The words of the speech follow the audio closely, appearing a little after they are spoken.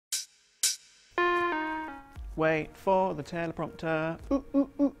Wait for the teleprompter. Ooh, ooh,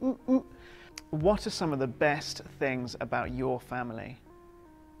 ooh, ooh, ooh. What are some of the best things about your family?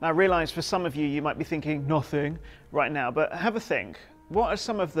 Now, I realise for some of you, you might be thinking nothing right now, but have a think. What are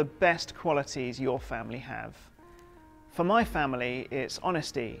some of the best qualities your family have? For my family, it's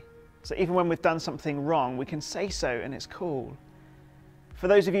honesty. So even when we've done something wrong, we can say so and it's cool. For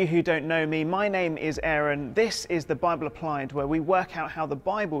those of you who don't know me, my name is Aaron. This is the Bible Applied, where we work out how the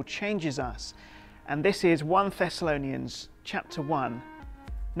Bible changes us. And this is 1 Thessalonians chapter 1.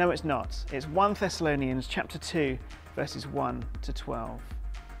 No, it's not. It's 1 Thessalonians chapter 2, verses 1 to 12.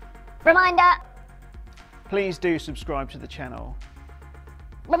 Reminder! Please do subscribe to the channel.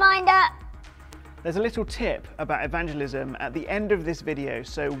 Reminder! There's a little tip about evangelism at the end of this video,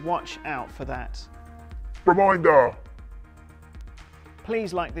 so watch out for that. Reminder!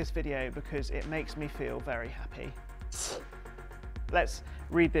 Please like this video because it makes me feel very happy. Let's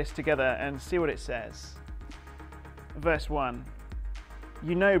read this together and see what it says. Verse 1.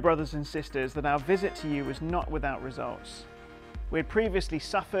 You know, brothers and sisters, that our visit to you was not without results. We had previously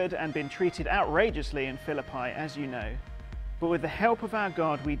suffered and been treated outrageously in Philippi, as you know. But with the help of our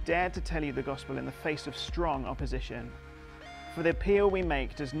God, we dared to tell you the gospel in the face of strong opposition. For the appeal we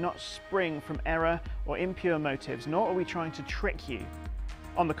make does not spring from error or impure motives, nor are we trying to trick you.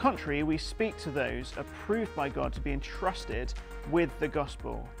 On the contrary, we speak to those approved by God to be entrusted with the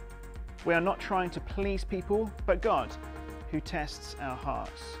gospel. We are not trying to please people, but God, who tests our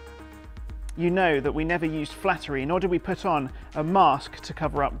hearts. You know that we never used flattery, nor did we put on a mask to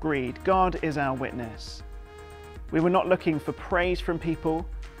cover up greed. God is our witness. We were not looking for praise from people,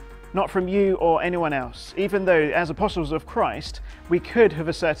 not from you or anyone else, even though as apostles of Christ, we could have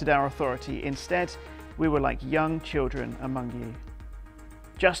asserted our authority. Instead, we were like young children among you.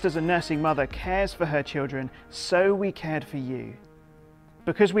 Just as a nursing mother cares for her children, so we cared for you.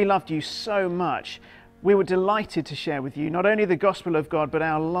 Because we loved you so much, we were delighted to share with you not only the gospel of God, but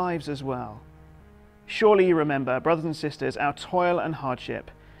our lives as well. Surely you remember, brothers and sisters, our toil and hardship.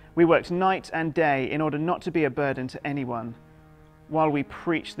 We worked night and day in order not to be a burden to anyone while we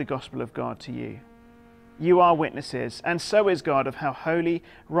preach the gospel of God to you. You are witnesses, and so is God, of how holy,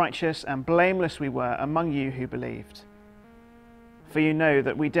 righteous, and blameless we were among you who believed. For you know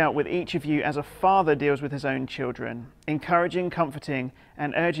that we dealt with each of you as a father deals with his own children, encouraging, comforting,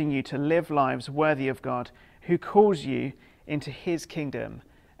 and urging you to live lives worthy of God, who calls you into his kingdom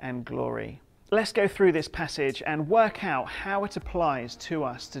and glory. Let's go through this passage and work out how it applies to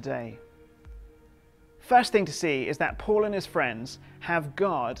us today. First thing to see is that Paul and his friends have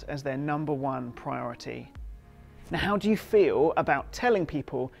God as their number one priority. Now, how do you feel about telling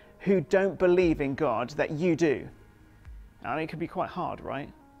people who don't believe in God that you do? Now, it can be quite hard, right?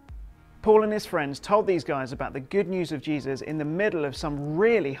 Paul and his friends told these guys about the good news of Jesus in the middle of some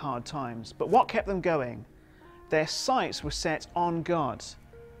really hard times. But what kept them going? Their sights were set on God.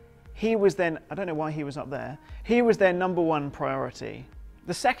 He was then, I don't know why he was up there, he was their number one priority.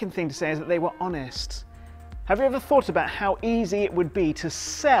 The second thing to say is that they were honest. Have you ever thought about how easy it would be to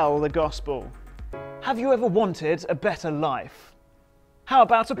sell the gospel? Have you ever wanted a better life? How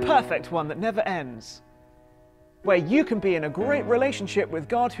about a perfect one that never ends? Where you can be in a great relationship with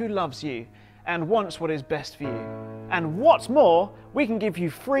God who loves you and wants what is best for you. And what's more, we can give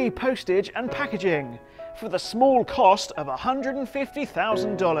you free postage and packaging. For the small cost of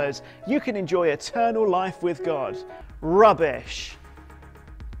 $150,000, you can enjoy eternal life with God. Rubbish.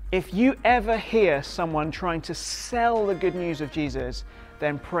 If you ever hear someone trying to sell the good news of Jesus,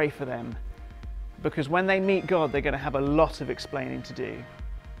 then pray for them. Because when they meet God, they're going to have a lot of explaining to do.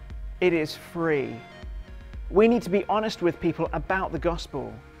 It is free. We need to be honest with people about the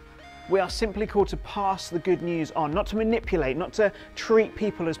gospel. We are simply called to pass the good news on, not to manipulate, not to treat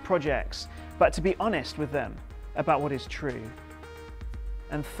people as projects, but to be honest with them about what is true.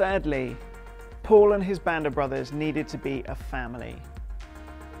 And thirdly, Paul and his band of brothers needed to be a family.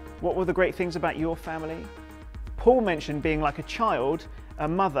 What were the great things about your family? Paul mentioned being like a child, a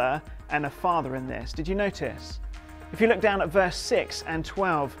mother, and a father in this. Did you notice? If you look down at verse 6 and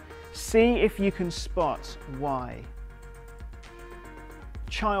 12, see if you can spot why.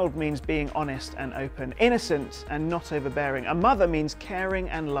 Child means being honest and open, innocent and not overbearing. A mother means caring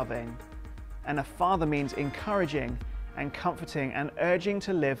and loving. And a father means encouraging and comforting and urging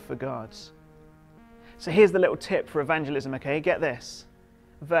to live for God. So here's the little tip for evangelism, okay? Get this.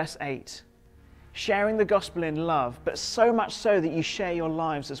 Verse 8. Sharing the gospel in love, but so much so that you share your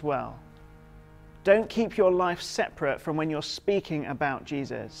lives as well. Don't keep your life separate from when you're speaking about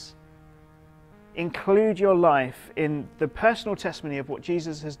Jesus. Include your life in the personal testimony of what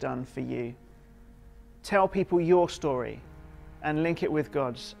Jesus has done for you. Tell people your story and link it with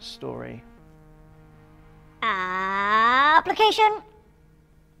God's story. Application.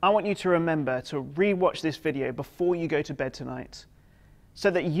 I want you to remember to re-watch this video before you go to bed tonight,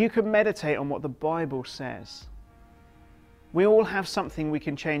 so that you can meditate on what the Bible says. We all have something we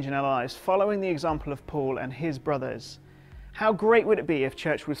can change in our lives, following the example of Paul and his brothers. How great would it be if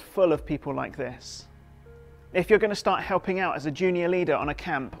church was full of people like this? If you're going to start helping out as a junior leader on a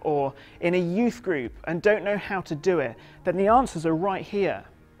camp or in a youth group and don't know how to do it, then the answers are right here.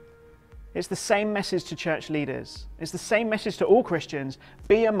 It's the same message to church leaders. It's the same message to all Christians.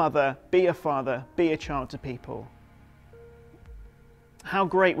 Be a mother, be a father, be a child to people. How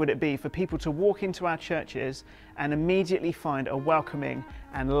great would it be for people to walk into our churches and immediately find a welcoming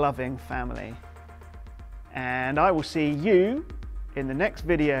and loving family? And I will see you in the next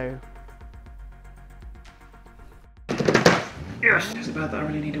video. Yes, it's about that I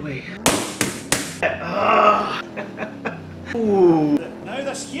really need a wee. Ooh. No,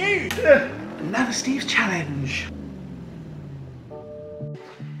 that's huge! Another Steve's challenge.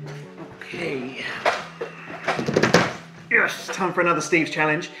 Okay. Yes, time for another Steve's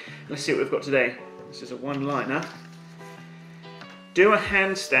challenge. Let's see what we've got today. This is a one-liner. Do a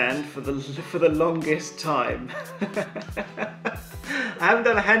handstand for the longest time. I haven't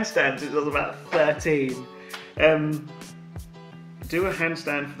done a handstand since I was about 13. Do a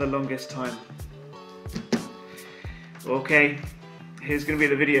handstand for the longest time. Okay, here's going to be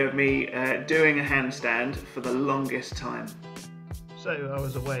the video of me doing a handstand for the longest time. So I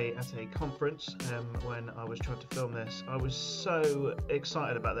was away at a conference when I was trying to film this. I was so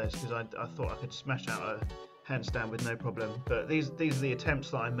excited about this because I thought I could smash out a handstand with no problem. But these are the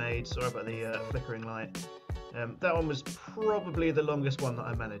attempts that I made. Sorry about the flickering light. That one was probably the longest one that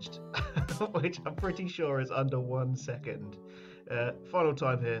I managed, which I'm pretty sure is under 1 second. Final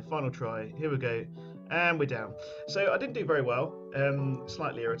time here, final try. Here we go. And we're down. So I didn't do very well.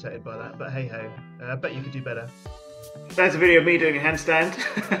 Slightly irritated by that, but hey ho. I bet you could do better. There's a video of me doing a handstand.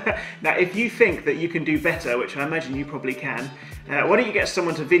 Now, if you think that you can do better, which I imagine you probably can, why don't you get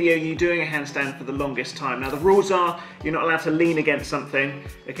someone to video you doing a handstand for the longest time? Now, the rules are you're not allowed to lean against something.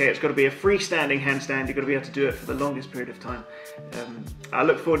 Okay, it's got to be a freestanding handstand. You've got to be able to do it for the longest period of time. I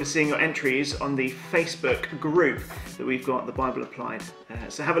look forward to seeing your entries on the Facebook group that we've got, The Bible Applied.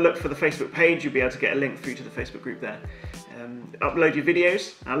 So have a look for the Facebook page. You'll be able to get a link through to the Facebook group there. Upload your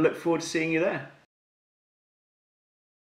videos. I look forward to seeing you there.